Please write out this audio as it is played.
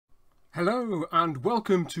Hello and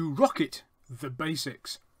welcome to Rocket, the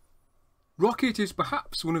Basics. Rocket is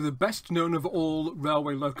perhaps one of the best known of all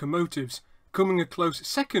railway locomotives, coming a close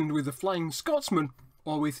second with the Flying Scotsman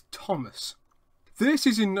or with Thomas. This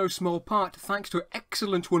is in no small part thanks to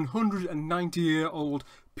excellent 190-year-old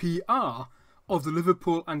PR of the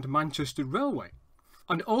Liverpool and Manchester Railway,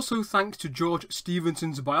 and also thanks to George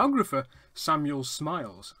Stephenson's biographer, Samuel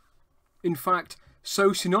Smiles. In fact,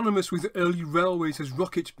 so synonymous with early railways has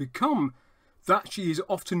Rocket become that she is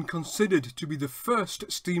often considered to be the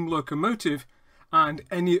first steam locomotive, and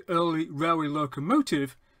any early railway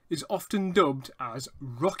locomotive is often dubbed as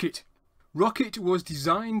Rocket. Rocket was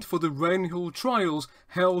designed for the Rainhill trials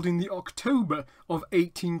held in the October of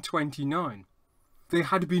 1829. They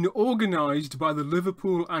had been organised by the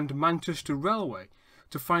Liverpool and Manchester Railway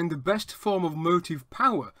to find the best form of motive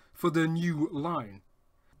power for their new line,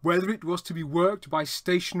 whether it was to be worked by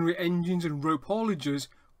stationary engines and rope haulages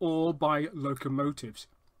or by locomotives.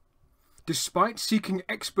 Despite seeking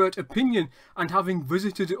expert opinion and having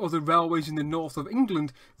visited other railways in the north of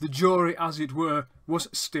England, the jury, as it were, was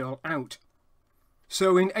still out.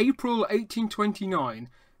 So in April 1829,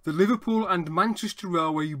 the Liverpool and Manchester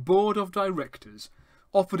Railway Board of Directors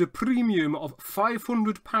offered a premium of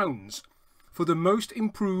 £500 for the most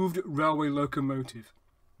improved railway locomotive.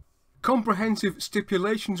 Comprehensive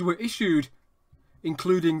stipulations were issued,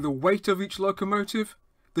 including the weight of each locomotive,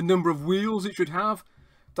 the number of wheels it should have,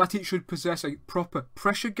 that it should possess a proper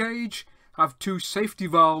pressure gauge, have 2 safety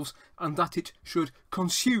valves, and that it should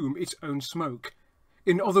consume its own smoke.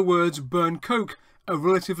 In other words, burn coke, a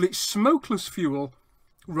relatively smokeless fuel,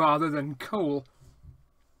 rather than coal.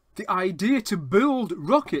 The idea to build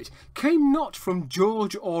Rocket came not from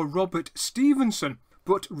George or Robert Stephenson,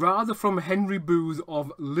 but rather from Henry Booth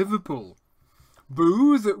of Liverpool.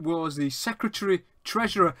 Booth was the secretary,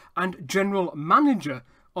 treasurer and general manager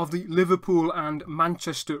of the Liverpool and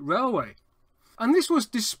Manchester Railway, and this was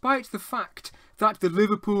despite the fact that the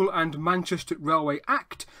Liverpool and Manchester Railway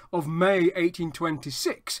Act of May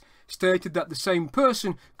 1826 stated that the same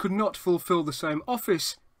person could not fulfil the same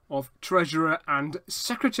office of treasurer and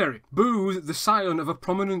secretary. Booth, the scion of a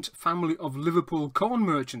prominent family of Liverpool corn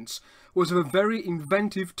merchants, was of a very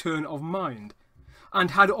inventive turn of mind,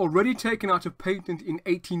 and had already taken out a patent in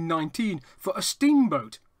 1819 for a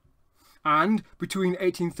steamboat, and between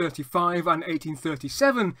 1835 and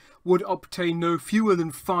 1837 would obtain no fewer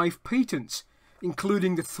than 5 patents,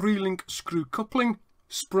 including the 3-link screw coupling,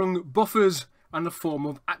 sprung buffers, and a form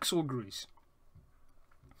of axle grease.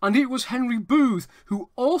 And it was Henry Booth who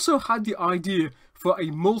also had the idea for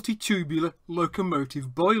a multi-tubular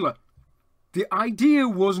locomotive boiler. The idea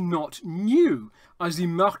was not new, as the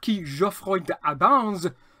Marquis Geoffroy d'Abans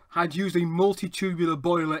had used a multi-tubular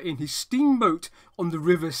boiler in his steamboat on the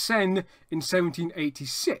River Seine in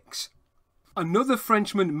 1786. Another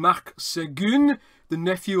Frenchman, Marc Séguin, the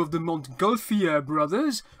nephew of the Montgolfier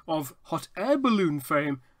brothers of hot air balloon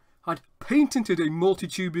fame, had patented a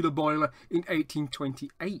multi-tubular boiler in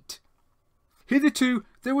 1828. Hitherto,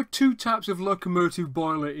 there were 2 types of locomotive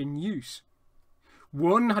boiler in use.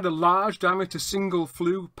 One had a large diameter single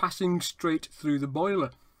flue passing straight through the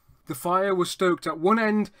boiler. The fire was stoked at one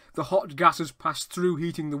end, the hot gases passed through,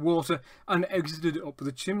 heating the water, and exited up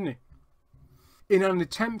the chimney. In an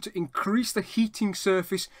attempt to increase the heating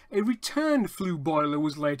surface, a return flue boiler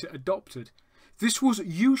was later adopted. This was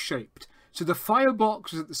U-shaped, so the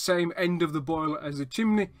firebox was at the same end of the boiler as the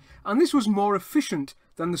chimney, and this was more efficient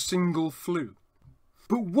than the single flue.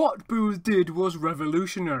 But what Booth did was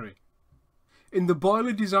revolutionary. In the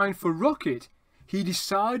boiler design for Rocket, he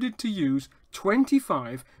decided to use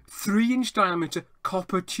 25 3-inch diameter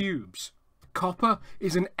copper tubes. Copper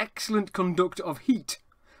is an excellent conductor of heat,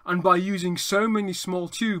 and by using so many small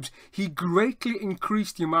tubes, he greatly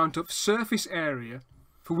increased the amount of surface area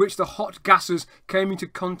for which the hot gases came into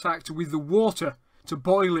contact with the water to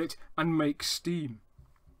boil it and make steam.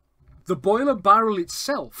 The boiler barrel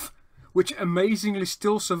itself, which amazingly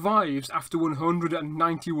still survives after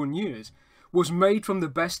 191 years, was made from the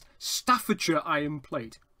best Staffordshire iron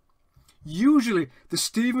plate. Usually, the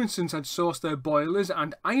Stephensons had sourced their boilers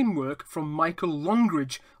and ironwork from Michael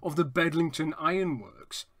Longridge of the Bedlington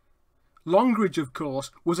Ironworks. Longridge, of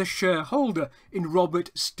course, was a shareholder in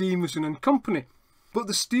Robert Stephenson and Company, but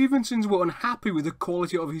the Stephensons were unhappy with the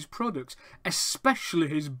quality of his products, especially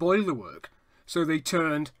his boiler work, so they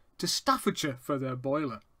turned to Staffordshire for their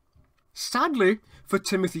boiler. Sadly for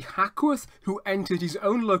Timothy Hackworth, who entered his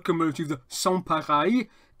own locomotive, the Sans Pareil,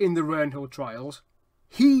 in the Rainhill trials,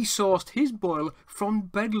 he sourced his boiler from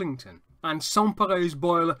Bedlington, and Sans Pareil's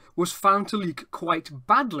boiler was found to leak quite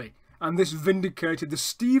badly and this vindicated the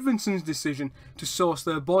Stephensons' decision to source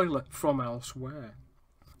their boiler from elsewhere.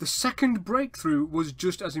 The second breakthrough was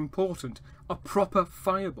just as important: a proper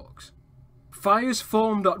firebox. Fires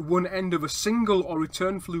formed at one end of a single or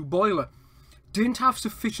return flue boiler didn't have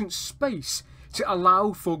sufficient space to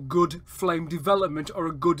allow for good flame development or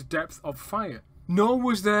a good depth of fire, nor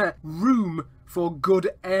was there room for good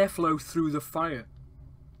airflow through the fire.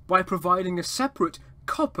 By providing a separate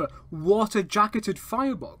copper water-jacketed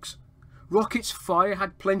firebox, Rocket's fire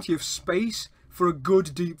had plenty of space for a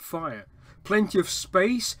good deep fire, plenty of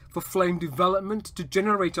space for flame development to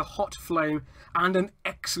generate a hot flame, and an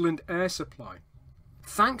excellent air supply.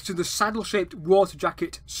 Thanks to the saddle-shaped water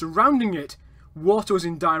jacket surrounding it, water was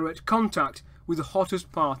in direct contact with the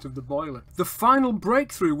hottest part of the boiler. The final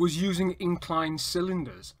breakthrough was using inclined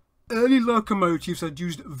cylinders. Early locomotives had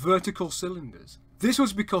used vertical cylinders. This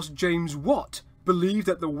was because James Watt believed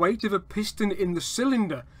that the weight of a piston in the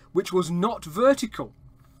cylinder, which was not vertical,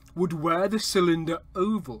 would wear the cylinder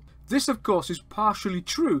oval. This, of course, is partially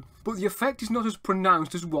true, but the effect is not as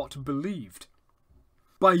pronounced as Watt believed.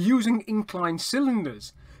 By using inclined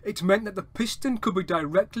cylinders, it meant that the piston could be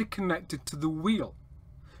directly connected to the wheel,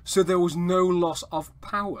 so there was no loss of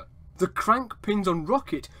power. The crank pins on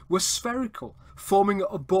Rocket were spherical, forming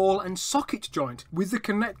a ball and socket joint with the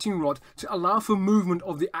connecting rod to allow for movement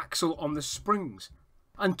of the axle on the springs.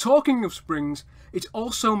 And talking of springs, it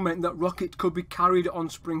also meant that Rocket could be carried on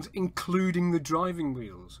springs including the driving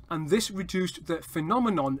wheels, and this reduced the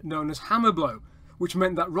phenomenon known as hammer blow, which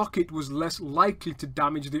meant that Rocket was less likely to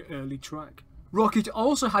damage the early track. Rocket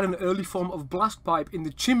also had an early form of blast pipe in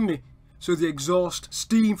the chimney, so the exhaust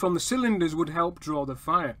steam from the cylinders would help draw the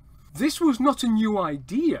fire. This was not a new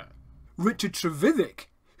idea. Richard Trevithick,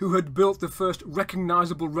 who had built the first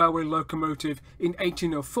recognisable railway locomotive in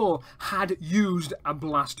 1804, had used a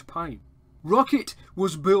blast pipe. Rocket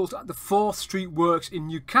was built at the 4th Street Works in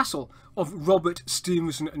Newcastle of Robert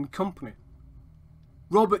Stephenson and Company.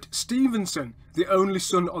 Robert Stephenson, the only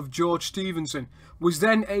son of George Stephenson, was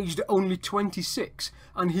then aged only 26,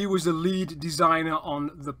 and he was the lead designer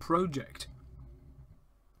on the project.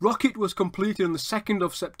 Rocket was completed on the 2nd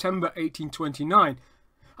of September 1829,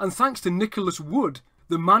 and thanks to Nicholas Wood,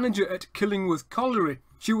 the manager at Killingworth Colliery,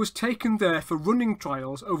 she was taken there for running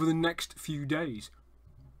trials over the next few days.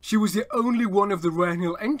 She was the only one of the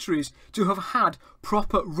Rainhill entries to have had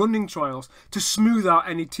proper running trials to smooth out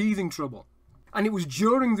any teething trouble. And it was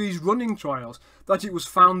during these running trials that it was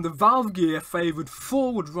found the valve gear favoured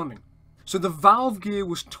forward running. So the valve gear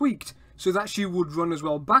was tweaked so that she would run as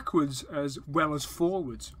well as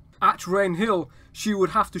forwards. At Rainhill, she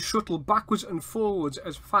would have to shuttle backwards and forwards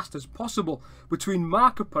as fast as possible between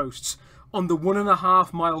marker posts on the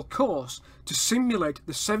 1.5 mile course to simulate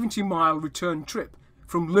the 70-mile return trip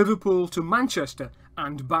from Liverpool to Manchester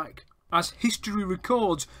and back. As history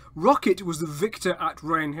records, Rocket was the victor at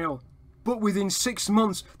Rainhill, but within 6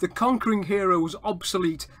 months the conquering hero was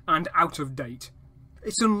obsolete and out of date.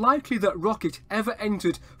 It's unlikely that Rocket ever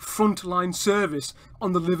entered frontline service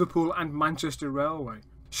on the Liverpool and Manchester Railway.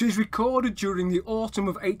 She is recorded during the autumn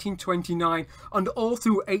of 1829 and all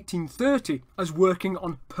through 1830 as working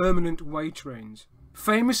on permanent way trains.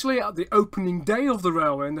 Famously, at the opening day of the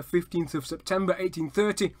railway on the 15th of September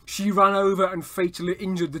 1830, she ran over and fatally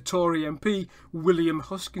injured the Tory MP William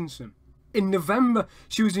Huskinson. In November,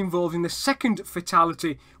 she was involved in the second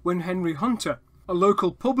fatality when Henry Hunter, a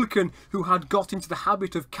local publican who had got into the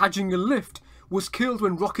habit of cadging a lift, was killed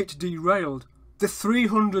when Rocket derailed. The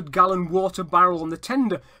 300-gallon water barrel on the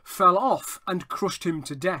tender fell off and crushed him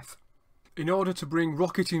to death. In order to bring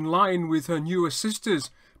Rocket in line with her newer sisters,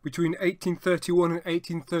 between 1831 and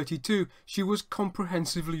 1832, she was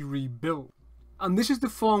comprehensively rebuilt. And this is the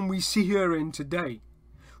form we see her in today,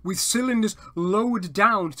 with cylinders lowered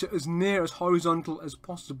down to as near as horizontal as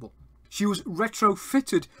possible. She was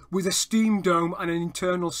retrofitted with a steam dome and an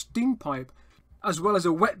internal steam pipe, as well as a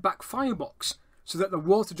wetback firebox, so that the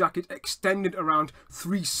water jacket extended around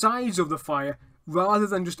 3 sides of the fire rather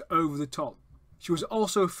than just over the top. She was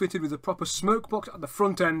also fitted with a proper smoke box at the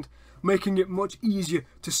front end, making it much easier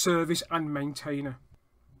to service and maintain her.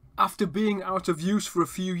 After being out of use for a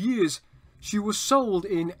few years, she was sold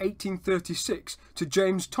in 1836 to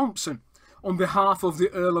James Thompson on behalf of the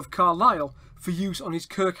Earl of Carlisle for use on his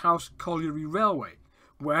Kirkhouse Colliery Railway,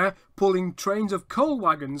 where, pulling trains of coal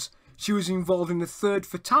wagons, she was involved in the third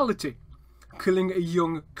fatality, killing a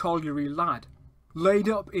young colliery lad. Laid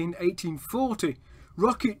up in 1840,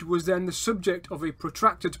 Rocket was then the subject of a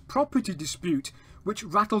protracted property dispute which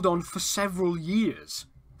rattled on for several years.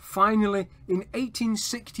 Finally, in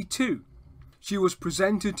 1862, she was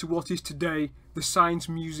presented to what is today the Science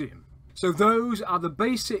Museum. So those are the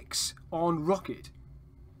basics on Rocket.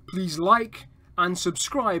 Please like and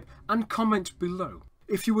subscribe and comment below.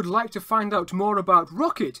 If you would like to find out more about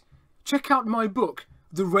Rocket, check out my book,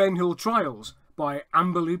 The Rainhill Trials by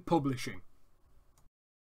Amberley Publishing.